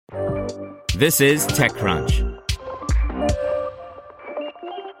This is TechCrunch.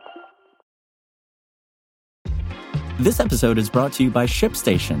 This episode is brought to you by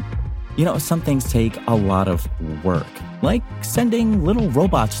ShipStation. You know, some things take a lot of work, like sending little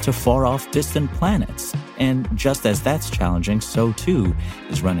robots to far-off distant planets. And just as that's challenging, so too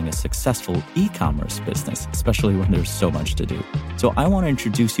is running a successful e-commerce business, especially when there's so much to do. So I want to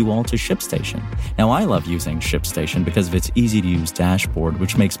introduce you all to ShipStation. Now, I love using ShipStation because of its easy-to-use dashboard,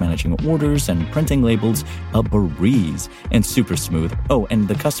 which makes managing orders and printing labels a breeze and super smooth. Oh, and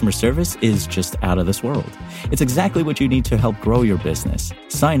the customer service is just out of this world. It's exactly what you need to help grow your business.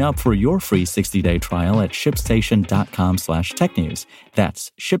 Sign up for your free 60-day trial at shipstation.com/technews.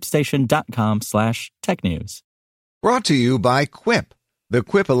 That's shipstation.com/technews. Brought to you by Quip. The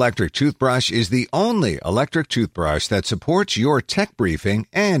Quip electric toothbrush is the only electric toothbrush that supports your tech briefing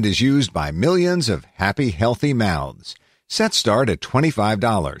and is used by millions of happy, healthy mouths. Set start at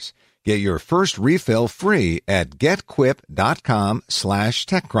 $25. Get your first refill free at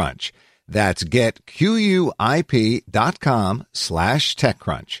getquip.com/techcrunch. That's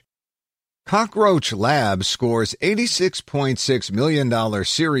getquip.com/techcrunch. Cockroach Labs scores $86.6 million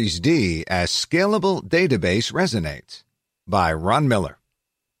Series D as scalable database resonates. By Ron Miller.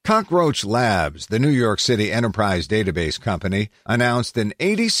 Cockroach Labs, the New York City enterprise database company, announced an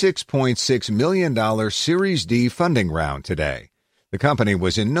 $86.6 million Series D funding round today. The company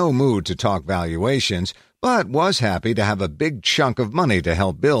was in no mood to talk valuations, but was happy to have a big chunk of money to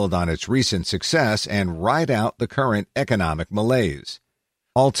help build on its recent success and ride out the current economic malaise.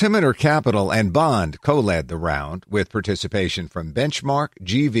 Altimeter Capital and Bond co-led the round, with participation from Benchmark,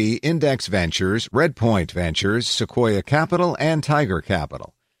 GV Index Ventures, Redpoint Ventures, Sequoia Capital, and Tiger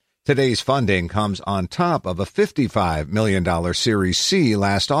Capital. Today's funding comes on top of a $55 million Series C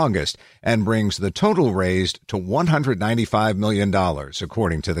last August and brings the total raised to $195 million,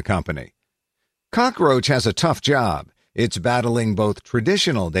 according to the company. Cockroach has a tough job. It's battling both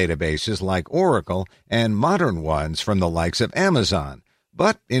traditional databases like Oracle and modern ones from the likes of Amazon.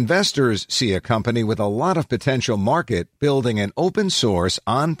 But investors see a company with a lot of potential market building an open-source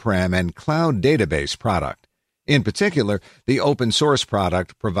on-prem and cloud database product. In particular, the open-source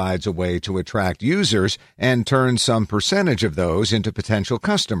product provides a way to attract users and turn some percentage of those into potential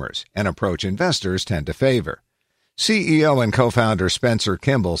customers, an approach investors tend to favor. CEO and co-founder Spencer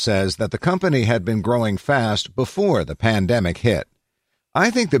Kimball says that the company had been growing fast before the pandemic hit. I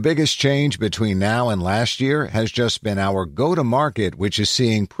think the biggest change between now and last year has just been our go-to-market, which is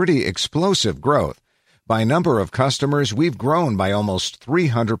seeing pretty explosive growth. By number of customers, we've grown by almost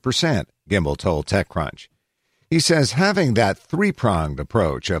 300%, Kimball told TechCrunch. He says having that three-pronged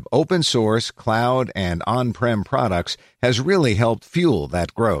approach of open source, cloud, and on-prem products has really helped fuel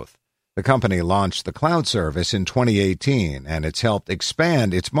that growth. The company launched the cloud service in 2018, and it's helped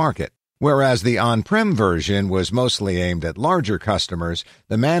expand its market. Whereas the on-prem version was mostly aimed at larger customers,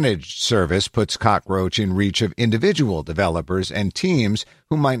 the managed service puts Cockroach in reach of individual developers and teams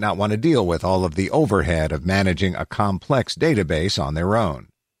who might not want to deal with all of the overhead of managing a complex database on their own.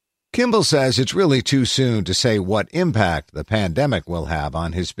 Kimball says it's really too soon to say what impact the pandemic will have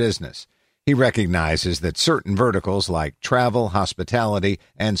on his business. He recognizes that certain verticals like travel, hospitality,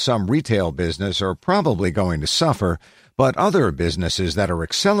 and some retail business are probably going to suffer, but other businesses that are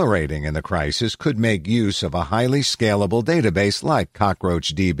accelerating in the crisis could make use of a highly scalable database like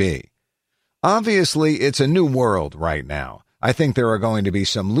CockroachDB. Obviously, it's a new world right now. I think there are going to be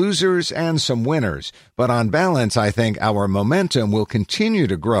some losers and some winners, but on balance, I think our momentum will continue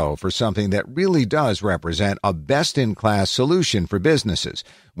to grow for something that really does represent a best-in-class solution for businesses,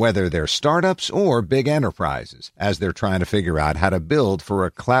 whether they're startups or big enterprises, as they're trying to figure out how to build for a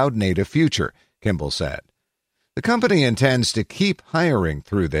cloud-native future, Kimball said. The company intends to keep hiring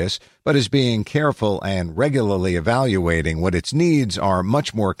through this, but is being careful and regularly evaluating what its needs are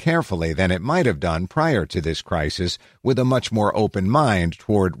much more carefully than it might have done prior to this crisis, with a much more open mind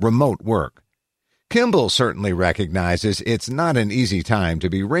toward remote work. Kimball certainly recognizes it's not an easy time to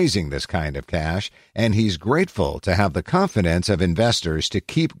be raising this kind of cash, and he's grateful to have the confidence of investors to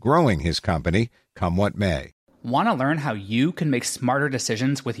keep growing his company, come what may. Want to learn how you can make smarter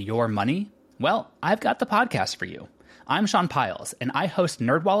decisions with your money? Well, I've got the podcast for you. I'm Sean Piles, and I host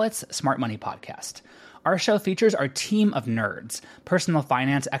NerdWallet's Smart Money Podcast. Our show features our team of nerds, personal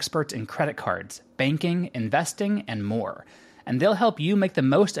finance experts in credit cards, banking, investing, and more. And they'll help you make the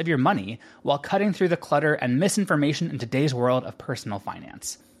most of your money while cutting through the clutter and misinformation in today's world of personal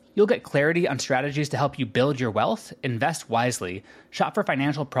finance. You'll get clarity on strategies to help you build your wealth, invest wisely, shop for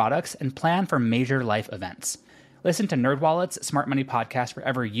financial products, and plan for major life events. Listen to NerdWallet's Smart Money Podcast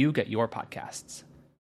wherever you get your podcasts.